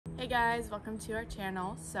Hey guys, welcome to our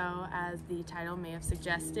channel. So as the title may have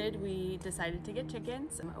suggested, we decided to get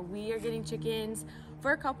chickens. We are getting chickens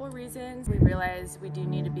for a couple reasons. We realize we do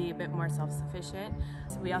need to be a bit more self-sufficient.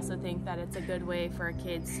 So we also think that it's a good way for our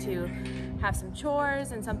kids to have some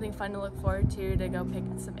chores and something fun to look forward to go pick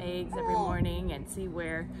some eggs every morning and see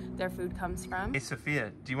where their food comes from. Hey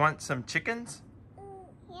Sophia, do you want some chickens?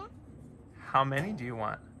 Yeah. How many do you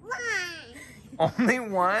want? One. Only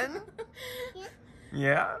one? Yeah.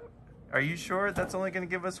 Yeah? Are you sure that's only going to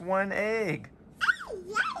give us one egg?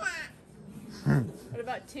 Yeah. What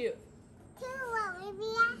about two? Two,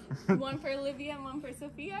 Olivia. One for Olivia and one for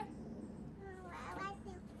Sophia?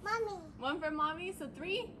 Mommy. One for mommy, so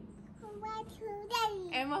three? One for daddy.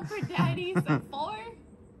 And one for daddy, so four? I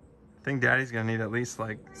think Daddy's going to need at least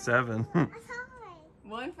like 7. Sorry.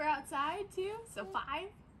 One for outside too, so 5? Yeah.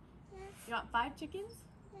 You want 5 chickens?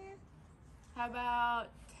 Yeah. How about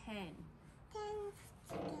 10? 10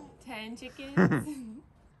 10 chickens?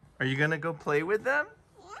 Are you going to go play with them?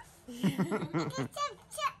 Yeah.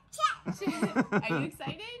 Check. Are you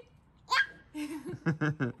excited? Yeah.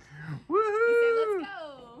 Woohoo! You say, let's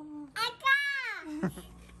go. I got.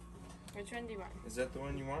 Which one do you want? Is that the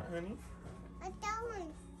one you want, honey? I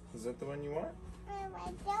don't. Is that the one you want? I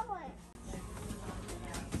don't.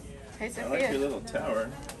 Hey, I like your Sophia. little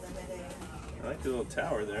tower. I like your little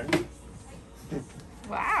tower there.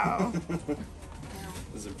 Wow.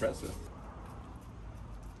 This is impressive.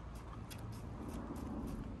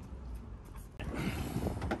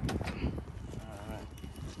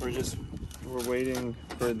 We're waiting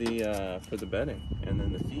for the bedding and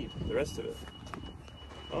then the feed, the rest of it.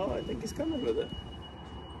 Oh, I think he's coming with it.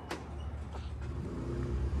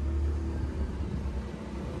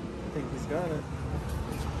 I think he's got it.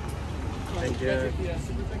 Thank you.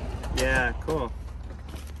 Yeah, cool.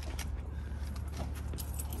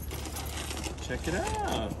 Check it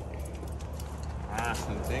out.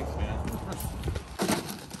 Awesome, thanks, man.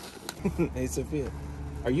 Hey, Sophia,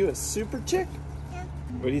 are you a super chick? Yeah.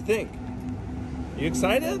 What do you think? You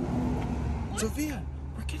excited? Yeah. Sophia,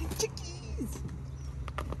 we're getting chickies.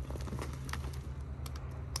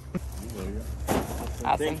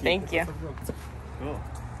 Awesome, thank you. Cool.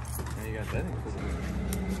 Now you got that included.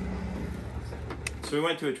 So we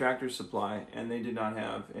went to a Tractor Supply and they did not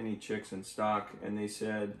have any chicks in stock, and they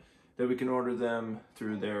said that we can order them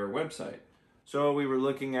through their website. So we were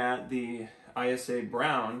looking at the ISA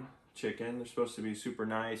brown chicken. They're supposed to be super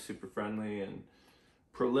nice, super friendly, and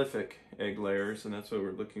prolific egg layers, and that's what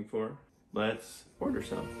we're looking for. Let's order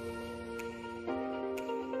some.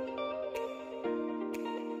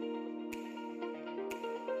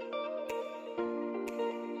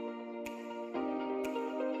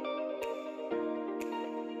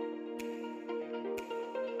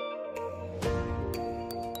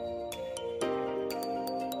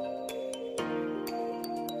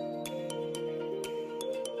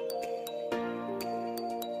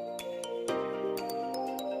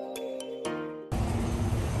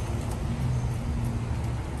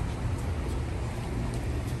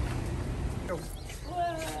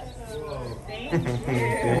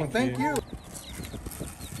 Thank you.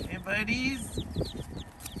 Hey, buddies.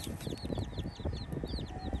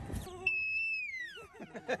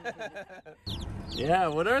 Yeah,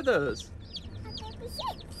 what are those?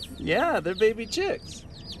 Yeah, they're baby chicks.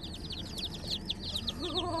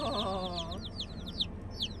 Oh.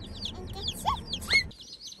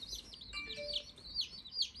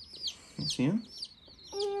 You see them?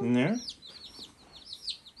 In there?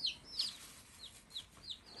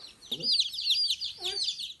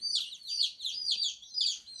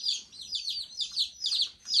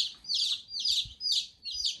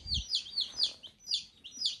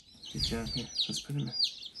 Good job. Here, let's put him in.